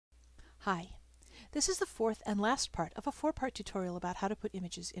Hi, this is the fourth and last part of a four-part tutorial about how to put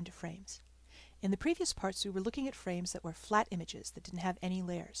images into frames. In the previous parts we were looking at frames that were flat images that didn't have any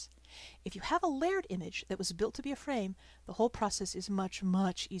layers. If you have a layered image that was built to be a frame, the whole process is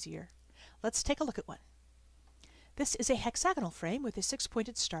much easier. Let's take a look at one. This is a hexagonal frame with a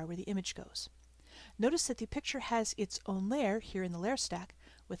six-pointed star where the image goes. Notice that the picture has its own layer here in the layer stack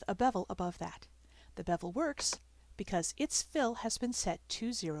with a bevel above that. The bevel works because its fill has been set to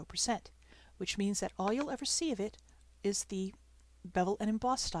 0%, which means that all you'll ever see of it is the bevel and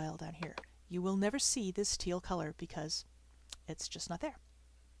emboss style down here. You will never see this teal color because it's just not there.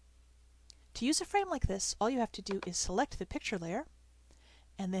 To use a frame like this, all you have to do is select the picture layer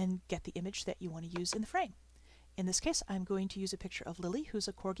and then get the image that you want to use in the frame. In this case, I'm going to use a picture of Lily, who's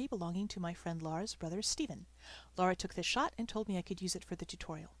a corgi belonging to my friend Laura's brother Stephen. Laura took this shot and told me I could use it for the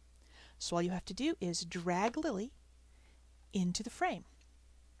tutorial. So all you have to do is drag Lily into the frame.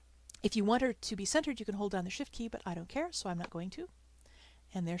 If you want her to be centered, you can hold down the Shift key, but I don't care, so I'm not going to.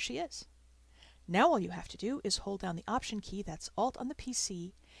 And there she is. Now all you have to do is hold down the Option key, that's Alt on the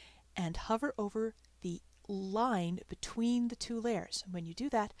PC, and hover over the line between the two layers. And when you do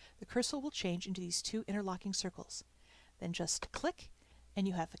that, the cursor will change into these two interlocking circles. Then just click, and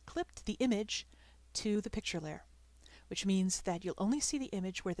you have clipped the image to the picture layer, which means that you'll only see the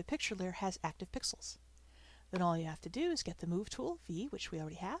image where the picture layer has active pixels. Then all you have to do is get the Move tool, V, which we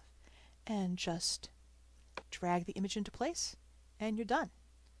already have, and just drag the image into place, and you're done.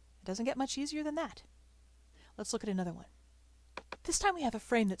 It doesn't get much easier than that. Let's look at another one. This time we have a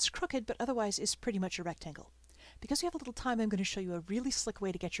frame that's crooked, but otherwise is pretty much a rectangle. Because we have a little time, I'm going to show you a really slick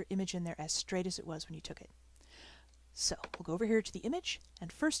way to get your image in there as straight as it was when you took it. So we'll go over here to the image,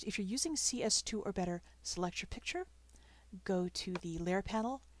 and first, if you're using CS2 or better, select your picture, go to the Layer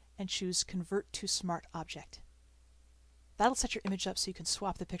panel, and choose Convert to Smart Object. That'll set your image up so you can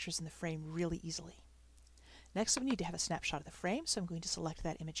swap the pictures in the frame really easily. Next, we need to have a snapshot of the frame, so I'm going to select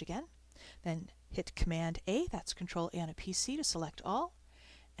that image again. Then hit Command A, that's Control A on a PC to select all,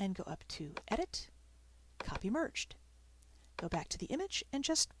 and go up to Edit, Copy Merged. Go back to the image and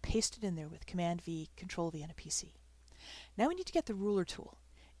just paste it in there with Command V, Control V on a PC. Now we need to get the Ruler tool.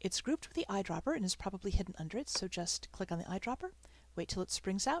 It's grouped with the eyedropper and is probably hidden under it, so just click on the eyedropper, wait till it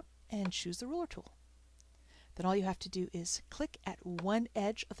springs out, and choose the Ruler tool. Then all you have to do is click at one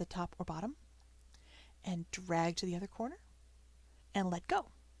edge of the top or bottom and drag to the other corner and let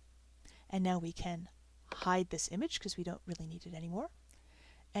go. And now we can hide this image because we don't really need it anymore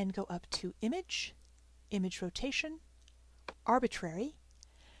and go up to Image, Image Rotation, Arbitrary.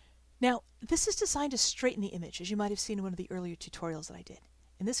 Now this is designed to straighten the image, as you might have seen in one of the earlier tutorials that I did.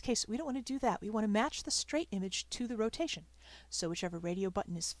 In this case, we don't want to do that. We want to match the straight image to the rotation. So whichever radio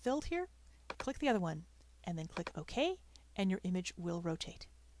button is filled here, click the other one, and then click OK, and your image will rotate.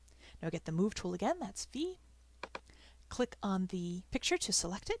 Now get the Move tool again, that's V. Click on the picture to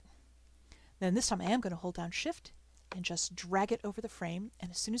select it. Then this time I am going to hold down Shift and just drag it over the frame,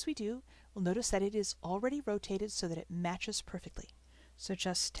 and as soon as we do, we'll notice that it is already rotated so that it matches perfectly. So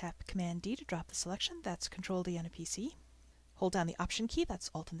just tap Command D to drop the selection, that's Control D on a PC. Hold down the Option key,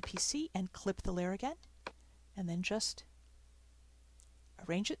 that's Alt on the PC, and clip the layer again, and then just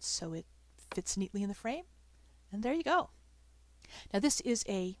arrange it so it fits neatly in the frame, and there you go. Now this is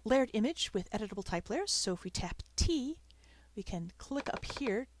a layered image with editable type layers, so if we tap T, we can click up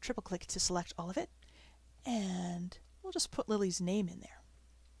here, triple click to select all of it, and we'll just put Lily's name in there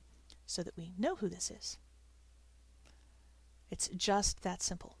so that we know who this is. It's just that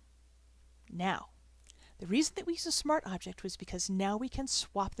simple. Now, the reason that we use a Smart Object was because now we can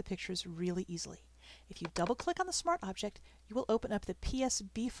swap the pictures really easily. If you double-click on the Smart Object, you will open up the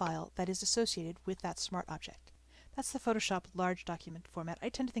PSB file that is associated with that Smart Object. That's the Photoshop large document format. I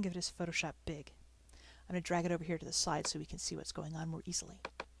tend to think of it as Photoshop big. I'm going to drag it over here to the side so we can see what's going on more easily.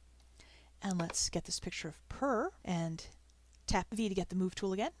 And let's get this picture of Purr and tap V to get the Move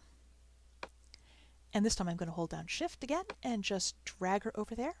tool again. And this time I'm going to hold down Shift again and just drag her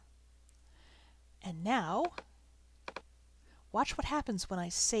over there. And now, watch what happens when I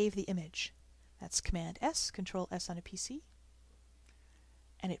save the image. That's Command S, Control S on a PC.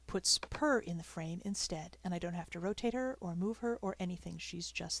 And it puts Purr in the frame instead, and I don't have to rotate her or move her or anything.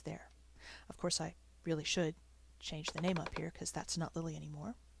 She's just there. Of course, I really should change the name up here because that's not Lily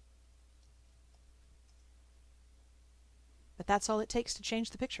anymore. But that's all it takes to change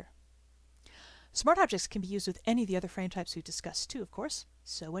the picture. Smart Objects can be used with any of the other frame types we've discussed too, of course.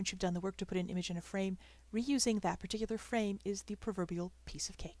 So once you've done the work to put an image in a frame, reusing that particular frame is the proverbial piece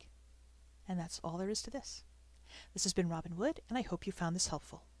of cake. And that's all there is to this. This has been Robin Wood, and I hope you found this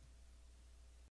helpful.